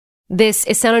This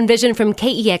is Sound and Vision from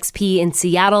KEXP in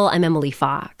Seattle. I'm Emily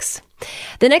Fox.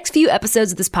 The next few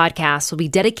episodes of this podcast will be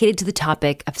dedicated to the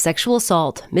topic of sexual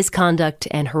assault, misconduct,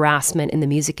 and harassment in the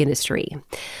music industry.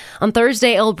 On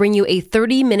Thursday, I'll bring you a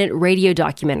 30-minute radio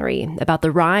documentary about the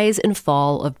rise and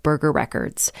fall of Burger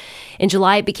Records. In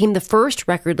July, it became the first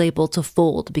record label to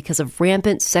fold because of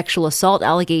rampant sexual assault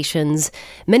allegations.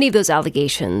 Many of those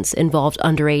allegations involved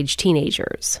underage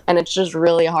teenagers. And it's just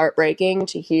really heartbreaking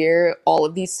to hear all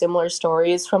of these similar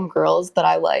stories from girls that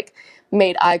I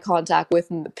made eye contact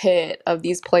with in the pit of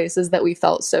these places that we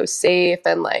felt so safe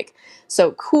and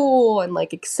so cool and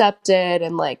accepted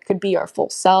and could be our full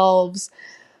selves.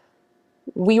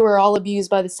 We were all abused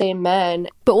by the same men.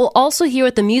 But we'll also hear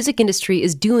what the music industry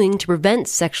is doing to prevent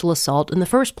sexual assault in the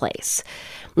first place.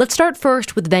 Let's start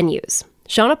first with venues.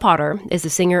 Shauna Potter is the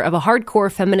singer of a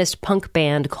hardcore feminist punk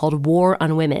band called War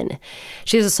on Women.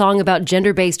 She has a song about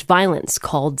gender-based violence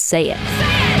called Say It.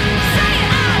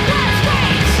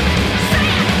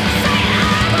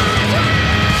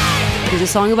 There's a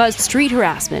song about street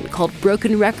harassment called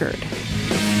Broken Record.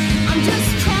 I'm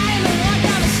just trying to walk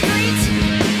down the street.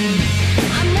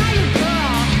 I'm not your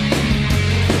girl.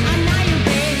 I'm not your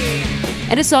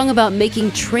baby. And a song about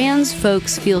making trans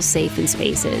folks feel safe in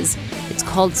spaces. It's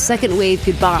called Second Wave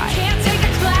Goodbye. Can't take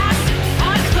a class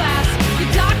on class.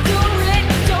 Your doctorate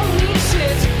don't mean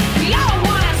shit. We all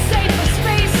want a safer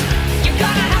space. You're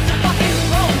gonna have to fucking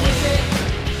roll with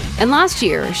it. And last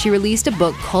year, she released a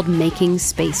book called Making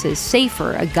Spaces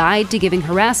Safer, a guide to giving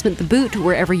harassment the boot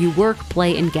wherever you work,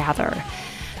 play, and gather.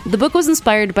 The book was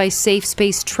inspired by safe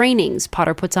space trainings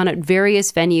Potter puts on at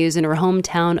various venues in her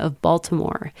hometown of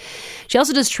Baltimore. She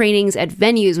also does trainings at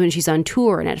venues when she's on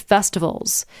tour and at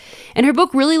festivals. And her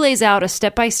book really lays out a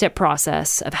step-by-step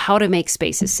process of how to make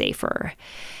spaces safer.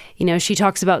 You know, she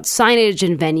talks about signage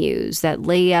in venues that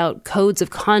lay out codes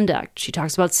of conduct. She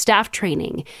talks about staff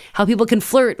training, how people can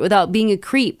flirt without being a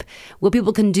creep, what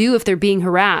people can do if they're being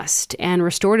harassed, and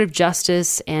restorative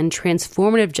justice and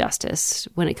transformative justice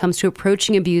when it comes to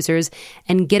approaching abusers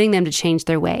and getting them to change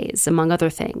their ways, among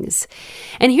other things.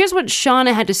 And here's what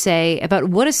Shauna had to say about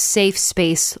what a safe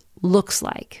space looks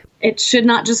like. It should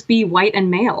not just be white and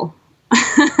male.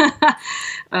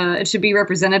 It should be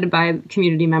represented by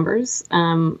community members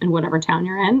in whatever town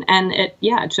you're in. And it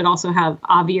should also have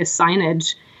obvious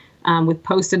signage with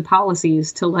posted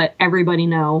policies to let everybody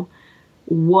know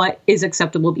what is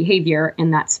acceptable behavior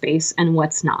in that space and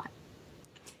what's not.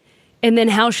 And then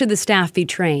how should the staff be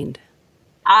trained?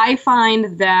 I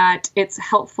find that it's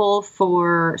helpful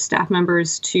for staff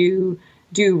members to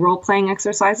do role-playing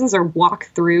exercises or walk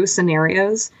through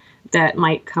scenarios that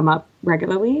might come up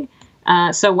regularly.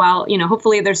 So while,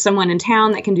 hopefully there's someone in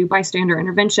town that can do bystander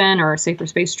intervention or safer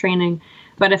space training.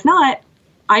 But if not,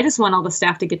 I just want all the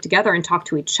staff to get together and talk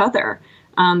to each other.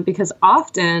 Because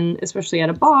often, especially at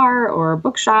a bar or a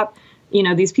bookshop,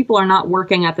 these people are not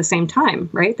working at the same time,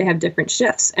 right? They have different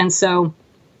shifts. And so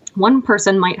one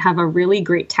person might have a really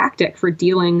great tactic for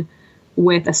dealing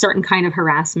with a certain kind of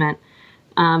harassment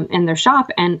in their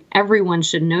shop, and everyone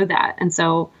should know that. And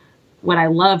so what I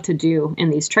love to do in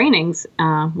these trainings,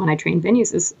 when I train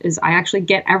venues, is I actually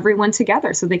get everyone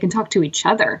together so they can talk to each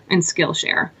other and skill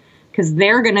share, because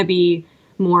they're going to be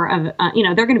more of,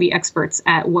 they're going to be experts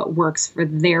at what works for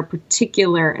their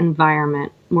particular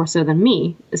environment more so than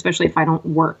me, especially if I don't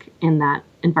work in that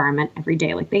environment every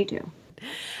day like they do.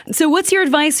 So what's your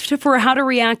advice for how to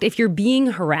react if you're being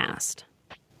harassed?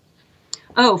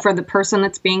 Oh, for the person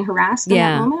that's being harassed in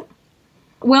that moment?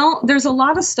 Well, there's a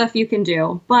lot of stuff you can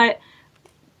do, but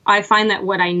I find that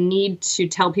what I need to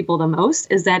tell people the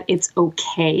most is that it's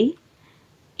okay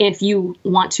if you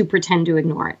want to pretend to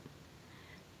ignore it.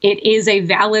 It is a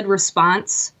valid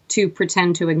response to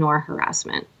pretend to ignore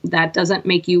harassment. That doesn't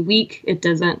make you weak. It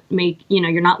doesn't make,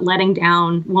 you're not letting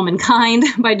down womankind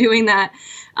by doing that.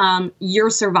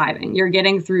 You're surviving. You're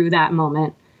getting through that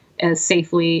moment as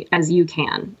safely as you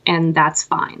can, and that's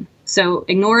fine. So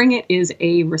ignoring it is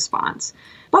a response.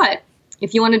 But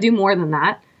if you want to do more than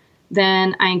that,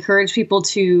 then I encourage people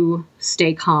to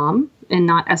stay calm and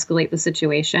not escalate the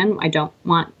situation. I don't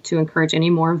want to encourage any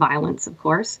more violence, of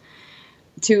course.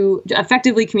 To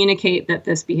effectively communicate that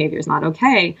this behavior is not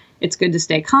okay, it's good to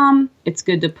stay calm. It's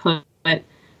good to put kind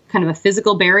of a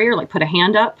physical barrier, like put a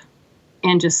hand up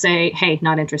and just say, hey,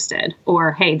 not interested,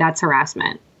 or hey, that's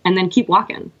harassment, and then keep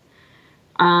walking.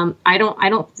 I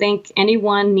don't think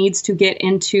anyone needs to get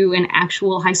into an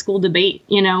actual high school debate,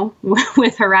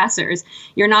 with harassers.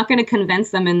 You're not going to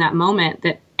convince them in that moment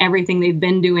that everything they've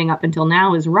been doing up until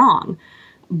now is wrong,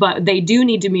 but they do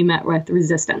need to be met with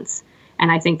resistance.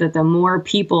 And I think that the more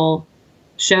people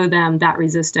show them that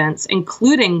resistance,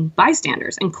 including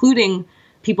bystanders, including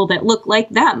people that look like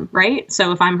them, right?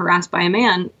 So if I'm harassed by a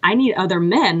man, I need other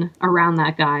men around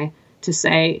that guy to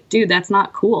say, dude, that's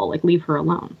not cool. Like, leave her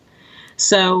alone.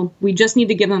 So we just need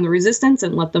to give them the resistance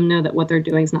and let them know that what they're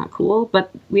doing is not cool. But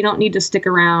we don't need to stick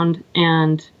around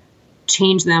and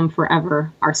change them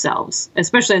forever ourselves,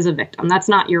 especially as a victim. That's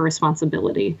not your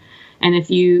responsibility. And if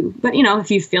you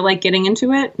feel like getting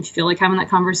into it, if you feel like having that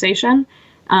conversation,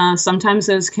 sometimes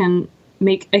those can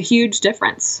make a huge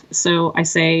difference. So I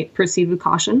say proceed with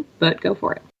caution, but go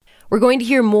for it. We're going to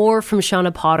hear more from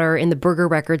Shauna Potter in the Burger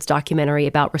Records documentary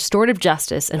about restorative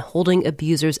justice and holding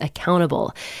abusers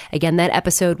accountable. Again, that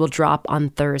episode will drop on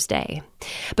Thursday.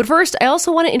 But first, I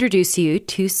also want to introduce you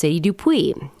to Sadie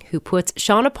Dupuis, who puts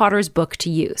Shauna Potter's book to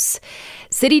use.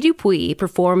 Sadie Dupuis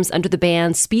performs under the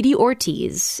band Speedy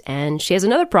Ortiz, and she has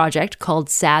another project called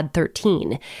Sad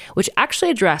 13, which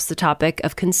actually addressed the topic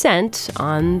of consent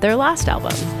on their last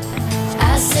album.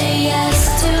 I say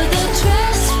yes to the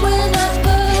dress when I put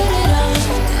it on.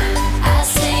 I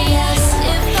say yes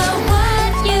if I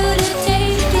want you to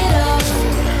take it off.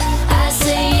 I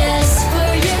say yes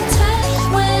for your touch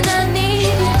when I need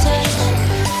your touch.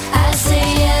 I say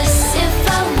yes if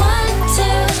I want to.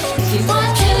 If you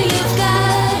want to, you've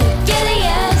got to get a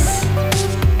yes.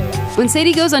 When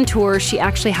Sadie goes on tour, she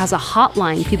actually has a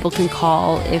hotline people can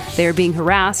call if they're being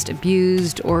harassed,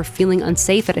 abused, or feeling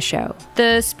unsafe at a show.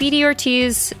 The Speedy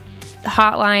Ortiz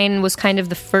hotline was kind of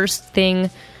the first thing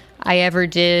I ever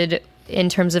did in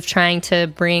terms of trying to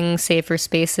bring safer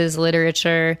spaces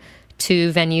literature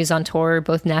to venues on tour,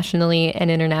 both nationally and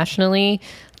internationally.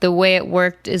 The way it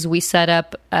worked is we set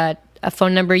up a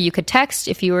phone number you could text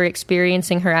if you were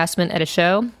experiencing harassment at a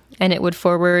show, and it would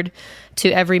forward to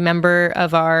every member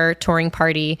of our touring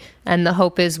party. And the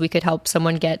hope is we could help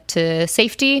someone get to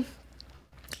safety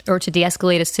or to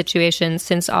de-escalate a situation,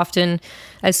 since often,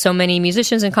 as so many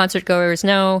musicians and concert goers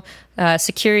know,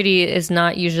 security is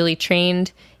not usually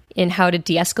trained in how to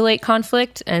de-escalate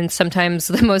conflict. And sometimes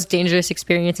the most dangerous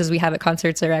experiences we have at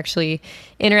concerts are actually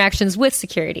interactions with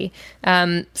security.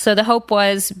 So the hope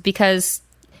was, because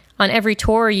on every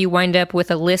tour, you wind up with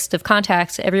a list of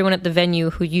contacts, everyone at the venue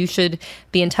who you should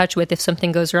be in touch with if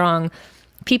something goes wrong.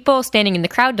 People standing in the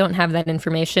crowd don't have that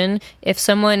information. If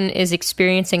someone is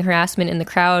experiencing harassment in the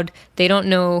crowd, they don't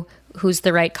know who's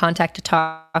the right contact to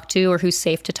talk to or who's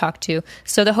safe to talk to.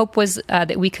 So the hope was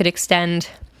that we could extend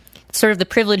sort of the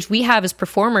privilege we have as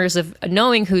performers of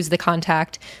knowing who's the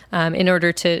contact in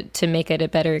order to make it a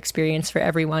better experience for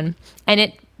everyone. And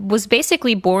it was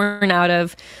basically born out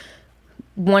of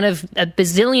one of a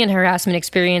bazillion harassment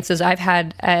experiences I've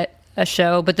had at a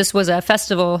show, but this was a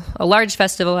festival, a large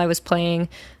festival I was playing.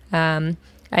 I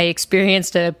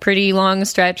experienced a pretty long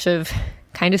stretch of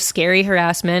kind of scary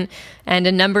harassment, and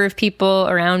a number of people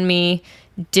around me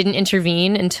didn't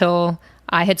intervene until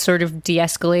I had sort of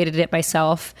de-escalated it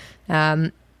myself.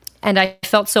 And I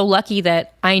felt so lucky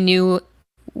that I knew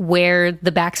where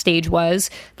the backstage was,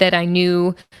 that I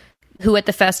knew who at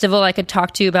the festival I could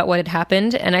talk to about what had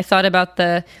happened. And I thought about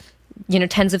the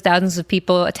tens of thousands of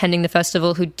people attending the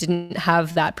festival who didn't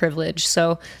have that privilege.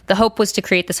 So the hope was to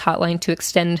create this hotline to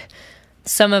extend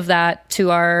some of that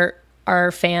to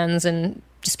our fans and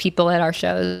just people at our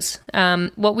shows.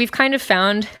 What we've kind of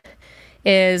found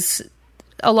is,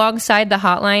 alongside the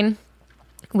hotline,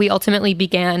 we ultimately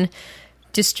began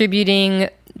distributing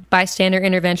bystander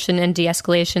intervention and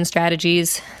de-escalation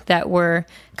strategies that were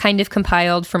kind of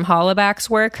compiled from Hollaback's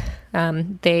work.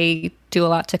 They do a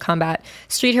lot to combat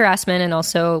street harassment and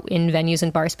also in venues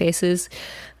and bar spaces.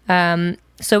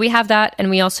 So we have that, and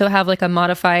we also have like a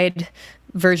modified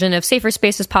version of safer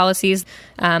spaces policies.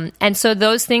 And so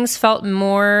those things felt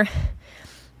more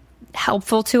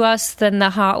helpful to us than the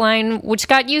hotline, which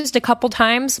got used a couple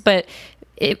times, but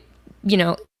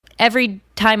every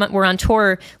time we're on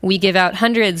tour, we give out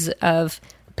hundreds of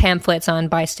pamphlets on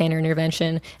bystander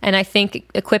intervention. And I think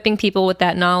equipping people with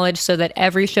that knowledge so that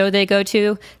every show they go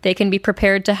to, they can be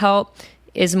prepared to help,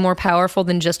 is more powerful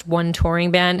than just one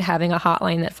touring band having a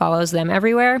hotline that follows them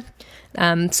everywhere.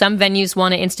 Some venues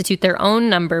want to institute their own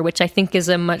number, which I think is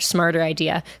a much smarter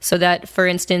idea. So that, for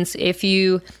instance, if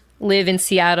you live in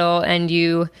Seattle and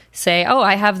you say, oh,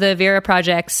 I have the Vera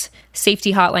Project's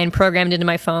safety hotline programmed into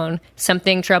my phone,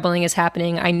 something troubling is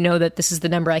happening, I know that this is the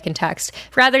number I can text,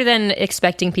 rather than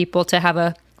expecting people to have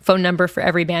a phone number for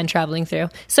every band traveling through.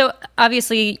 So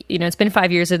obviously, it's been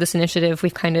 5 years of this initiative.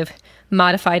 We've kind of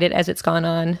modified it as it's gone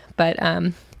on, but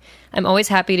I'm always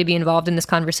happy to be involved in this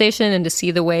conversation and to see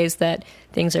the ways that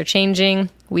things are changing.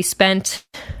 We spent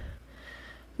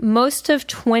most of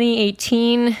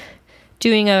 2018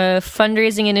 doing a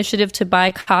fundraising initiative to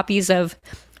buy copies of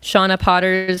Shauna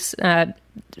Potter's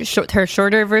her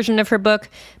shorter version of her book,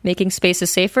 Making Spaces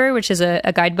Safer, which is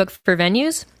a guidebook for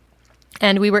venues.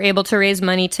 And we were able to raise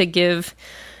money to give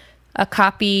a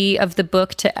copy of the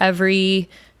book to every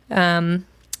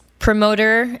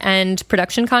promoter and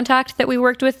production contact that we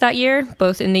worked with that year,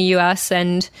 both in the US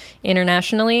and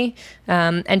internationally.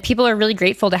 And people are really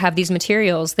grateful to have these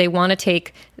materials. They want to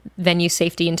take venue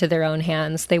safety into their own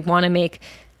hands. They want to make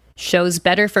shows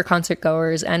better for concert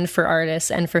goers and for artists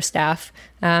and for staff.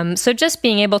 So just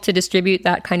being able to distribute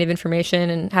that kind of information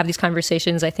and have these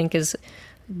conversations, I think, is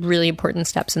really important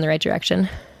steps in the right direction.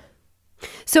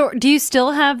 So do you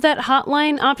still have that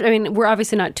hotline option? I mean, we're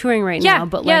obviously not touring right now,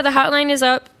 but the hotline is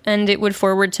up and it would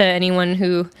forward to anyone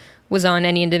who was on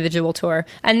any individual tour.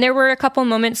 And there were a couple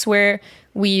moments where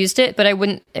we used it, but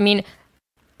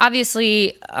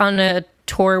obviously on a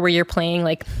tour where you're playing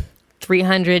like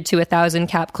 300 to 1,000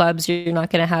 cap clubs, you're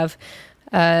not going to have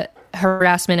a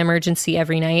harassment emergency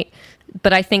every night.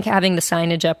 But I think having the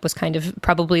signage up was kind of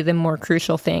probably the more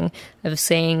crucial thing of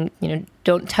saying,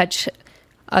 don't touch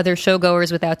other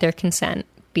showgoers without their consent.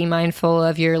 Be mindful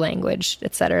of your language,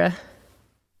 etc.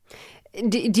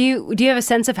 Do you have a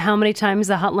sense of how many times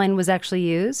the hotline was actually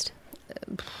used?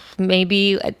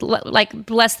 Maybe like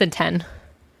less than 10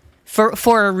 for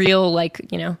a real,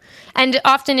 and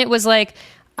often it was like,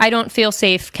 I don't feel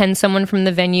safe. Can someone from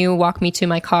the venue walk me to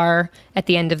my car at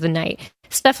the end of the night?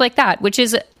 Stuff like that, which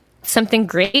is something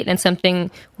great and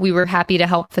something we were happy to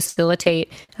help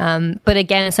facilitate. But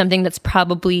again, it's something that's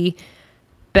probably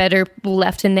better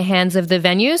left in the hands of the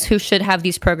venues who should have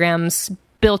these programs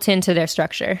built into their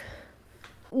structure.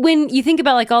 When you think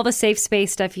about all the safe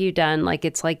space stuff you've done,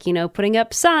 putting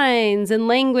up signs and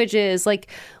languages, what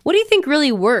do you think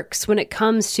really works when it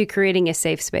comes to creating a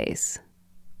safe space?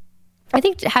 I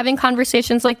think having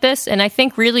conversations like this, and I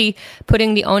think really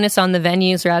putting the onus on the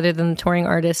venues rather than the touring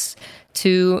artists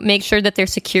to make sure that their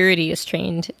security is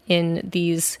trained in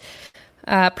these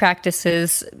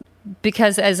practices.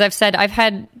 Because as I've said, I've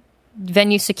had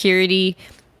venue security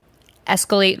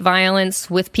escalate violence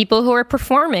with people who are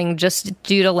performing just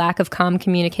due to lack of calm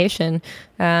communication.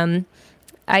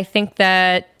 I think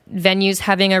that venues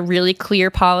having a really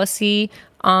clear policy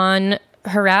on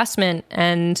harassment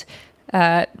and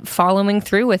following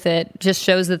through with it just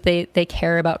shows that they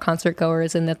care about concert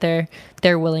goers and that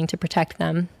they're willing to protect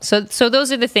them. So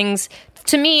those are the things.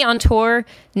 To me, on tour,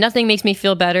 nothing makes me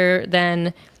feel better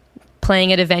than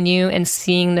playing at a venue and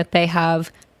seeing that they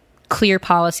have clear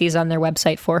policies on their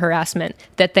website for harassment,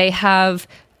 that they have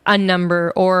a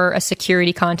number or a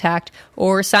security contact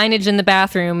or signage in the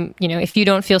bathroom. If you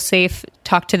don't feel safe,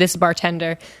 talk to this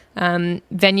bartender.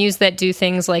 Venues that do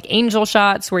things like angel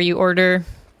shots where you order,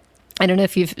 I don't know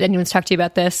if anyone's talked to you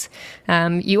about this.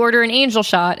 You order an angel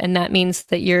shot, and that means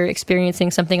that you're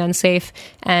experiencing something unsafe,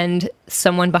 and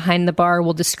someone behind the bar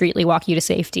will discreetly walk you to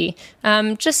safety.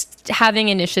 Just having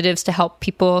initiatives to help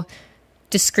people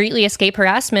discreetly escape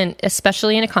harassment,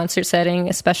 especially in a concert setting,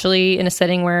 especially in a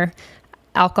setting where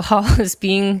alcohol is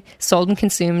being sold and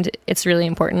consumed, it's really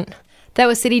important. That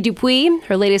was Sadie Dupuis.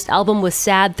 Her latest album with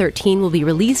Sad 13 will be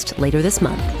released later this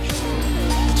month.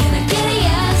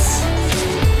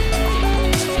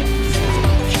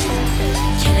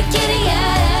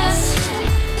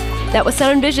 That was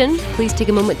Sound and Vision. Please take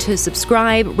a moment to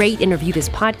subscribe, rate, and review this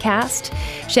podcast.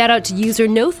 Shout out to user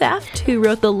No Theft, who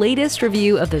wrote the latest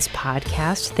review of this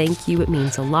podcast. Thank you. It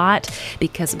means a lot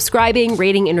because subscribing,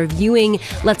 rating, and reviewing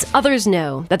lets others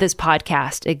know that this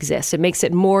podcast exists. It makes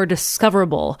it more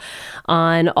discoverable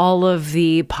on all of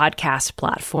the podcast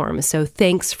platforms. So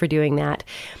thanks for doing that.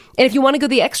 And if you want to go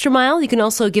the extra mile, you can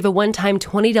also give a one-time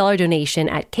 $20 donation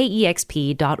at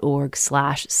kexp.org/sound.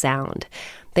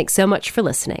 Thanks so much for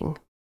listening.